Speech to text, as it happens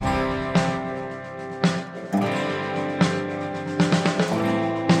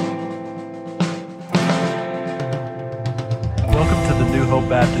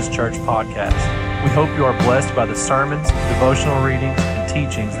Baptist Church podcast. We hope you are blessed by the sermons, devotional readings, and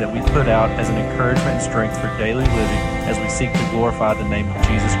teachings that we put out as an encouragement and strength for daily living as we seek to glorify the name of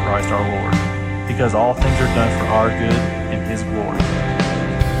Jesus Christ our Lord, because all things are done for our good and His glory.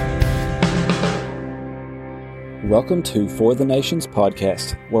 Welcome to For the Nations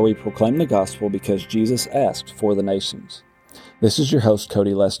podcast, where we proclaim the gospel because Jesus asked for the nations. This is your host,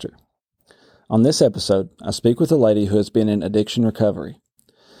 Cody Lester. On this episode, I speak with a lady who has been in addiction recovery.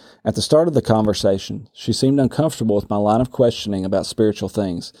 At the start of the conversation, she seemed uncomfortable with my line of questioning about spiritual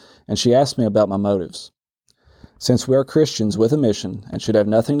things, and she asked me about my motives. Since we are Christians with a mission and should have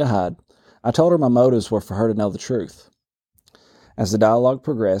nothing to hide, I told her my motives were for her to know the truth. As the dialogue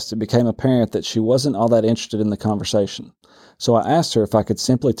progressed, it became apparent that she wasn't all that interested in the conversation, so I asked her if I could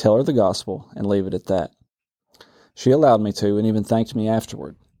simply tell her the gospel and leave it at that. She allowed me to and even thanked me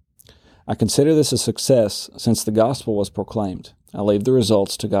afterward. I consider this a success since the gospel was proclaimed. I leave the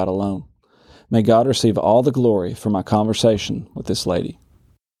results to God alone. May God receive all the glory for my conversation with this lady.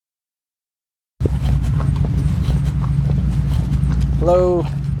 Hello.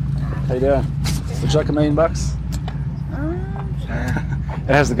 How you doing? Would you like $1 million? Sure.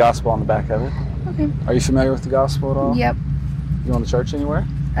 It has the gospel on the back of it. Okay. Are you familiar with the gospel at all? Yep. You going to church anywhere?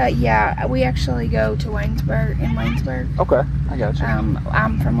 Yeah, we actually go to Waynesburg. Okay, I got you.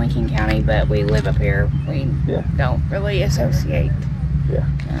 I'm from Lincoln County, but we live up here. We don't really associate. Yeah.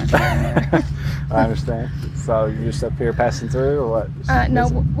 I understand. So you're just up here passing through, or what? No,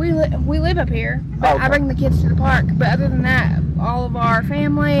 we live up here. But okay. I bring the kids to the park. But other than that, all of our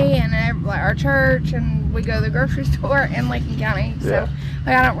family and our church, and we go to the grocery store in Lincoln County. So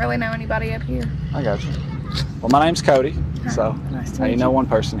I don't really know anybody up here. I got you. Well, my name's Cody. So nice to meet you know one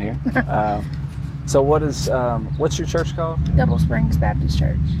person here. So what's your church called? Double Springs Baptist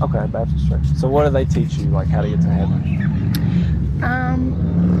Church. Okay, Baptist Church. So what do they teach you, like how to get to heaven?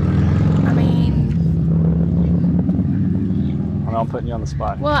 I'm putting you on the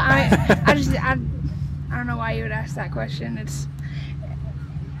spot. Well, I don't know why you would ask that question.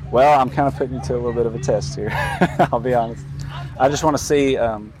 Well, I'm kind of putting you to a little bit of a test here. I'll be honest. I just want to see,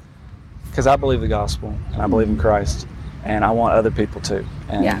 because I believe the gospel and I believe in Christ, and I want other people to.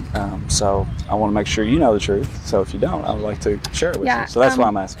 And so I want to make sure you know the truth. So if you don't, I would like to share it with you. So that's why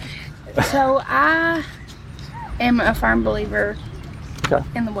I'm asking. So I am a firm believer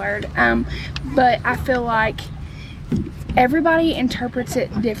in the Word, but I feel like everybody interprets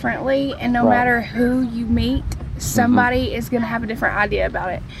it differently, and no matter who you meet, somebody is going to have a different idea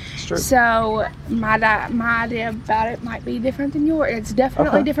about it. So my idea about it might be different than yours. It's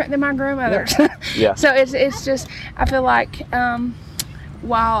definitely different than my grandmother's. So it's just, I feel like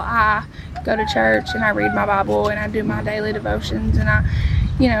while I go to church and I read my Bible and I do my daily devotions and I,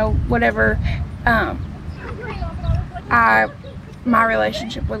 whatever, my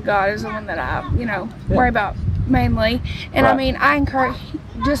relationship with God is the one that I, worry about mainly. And I encourage,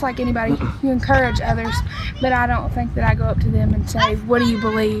 just like anybody, you encourage others, but I don't think that I go up to them and say, what do you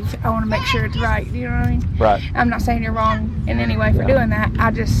believe? I want to make sure it's right. You know what I mean? Right. I'm not saying you're wrong in any way for doing that.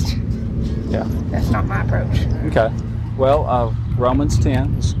 I just, that's not my approach. Okay. Well, Romans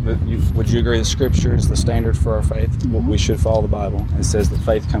 10, would you agree the scripture is the standard for our faith? Mm-hmm. We should follow the Bible. It says that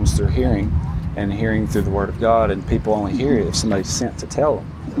faith comes through hearing, and hearing through the Word of God, and people only hear it if somebody's sent to tell them.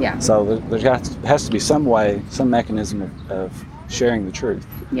 Yeah. So has to be some way, some mechanism of sharing the truth.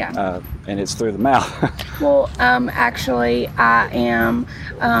 Yeah. And it's through the mouth. Well, actually, I am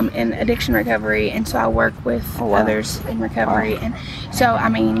in addiction recovery, and so I work with others in recovery. And so,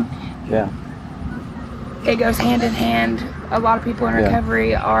 it goes hand in hand. A lot of people in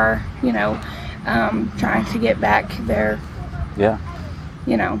recovery are, trying to get back their,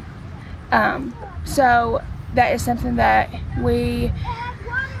 so that is something that we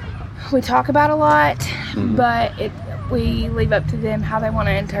talk about a lot, but we leave up to them how they want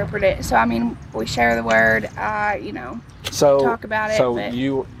to interpret it. So we share the word, talk about it. So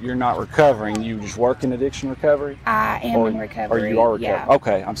you're not recovering, you just work in addiction recovery? I am in recovery. Or you are recovering? Yeah.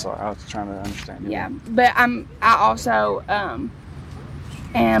 Okay, I'm sorry, I was trying to understand. Yeah, but I also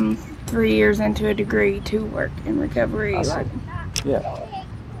am 3 years into a degree to work in recovery. Yeah.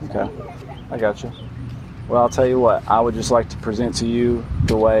 Okay. I got you. Well, I'll tell you what, I would just like to present to you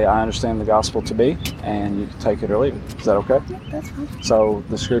the way I understand the gospel to be, and you can take it or leave it. Is that okay? Yeah, that's fine. So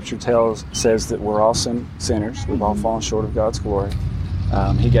the scripture says that we're all sinners. We've all fallen short of God's glory.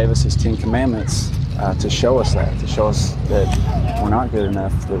 He gave us His 10 Commandments to show us that we're not good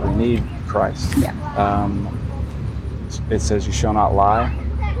enough, that we need Christ. Yeah. It says you shall not lie.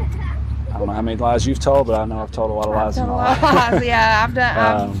 I don't know how many lies you've told, but I know I've told a lot of lies in my life. Yeah, I've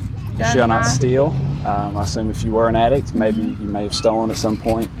done. You shall not steal. I assume if you were an addict, maybe you may have stolen at some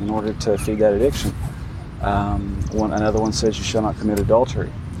point in order to feed that addiction. Another one says you shall not commit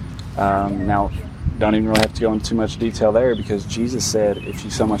adultery. Now, don't even really have to go into too much detail there, because Jesus said if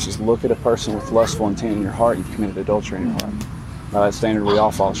you so much as look at a person with lustful intent in your heart, you've committed adultery in your heart. By that standard, we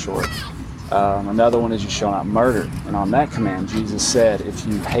all fall short. Another one is you shall not murder. And on that command, Jesus said if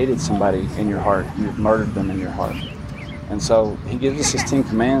you hated somebody in your heart, you've murdered them in your heart. And so he gives us his 10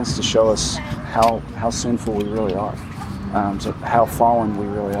 commands to show us how sinful we really are, so how fallen we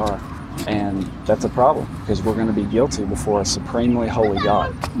really are. And that's a problem, because we're going to be guilty before a supremely holy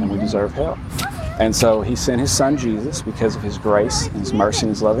God, and we deserve hell. And so he sent his son Jesus because of his grace and his mercy and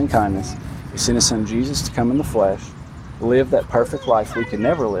his loving kindness. He sent his son Jesus to come in the flesh, live that perfect life we could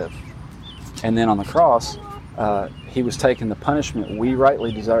never live. And then on the cross, he was taking the punishment we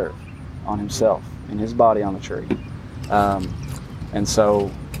rightly deserve on himself, in his body on the tree. And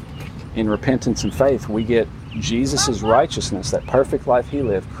so in repentance and faith, we get Jesus' righteousness, that perfect life he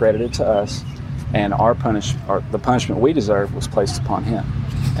lived, credited to us, and the punishment we deserve was placed upon him.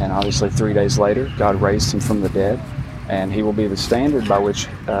 And obviously 3 days later, God raised him from the dead, and he will be the standard by which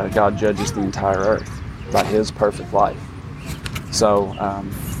God judges the entire earth, by his perfect life. So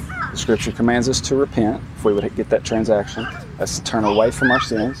the scripture commands us to repent if we would get that transaction. That's to turn away from our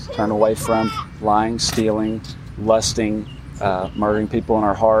sins, turn away from lying, stealing, lusting, murdering people in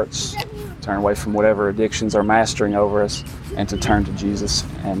our hearts, turn away from whatever addictions are mastering over us, and to turn to Jesus.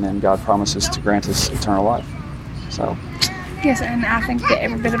 And then God promises to grant us eternal life. So, yes, and I think that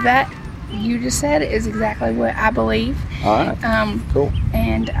every bit of that you just said is exactly what I believe. All right. Cool.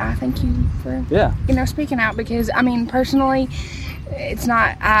 And I thank you for speaking out, because I mean, personally, it's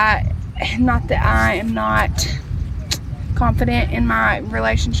not that I am not confident in my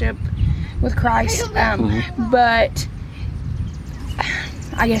relationship with Christ, but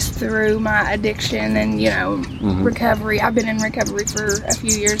I guess through my addiction and recovery, I've been in recovery for a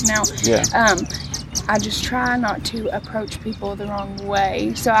few years now. I just try not to approach people the wrong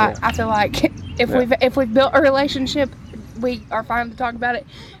way. So I feel like if we've built a relationship, we are fine to talk about it.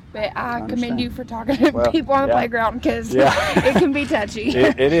 But I commend you for talking to people on the playground, because it can be touchy.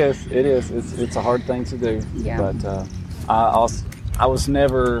 It is. It's a hard thing to do. Yeah. But I was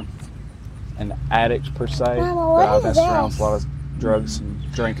never an addict per se. Mama, but I messed around with a lot of drugs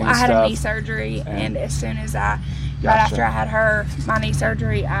and drinking and stuff. I had a knee surgery, and as soon as right after I had my knee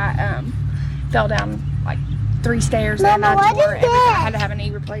surgery, I fell down like 3 stairs, and I tore everything. I had to have a knee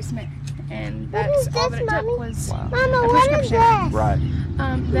replacement, and that's all that it took was a prescription. Right.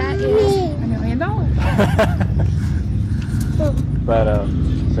 That is $1 million.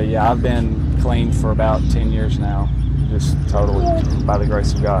 But yeah, I've been clean for about 10 years now, just totally by the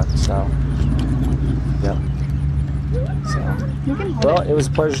grace of God. So, yeah. So, well, it was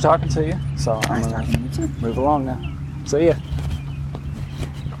a pleasure talking to you. So I'm gonna move along now. See ya.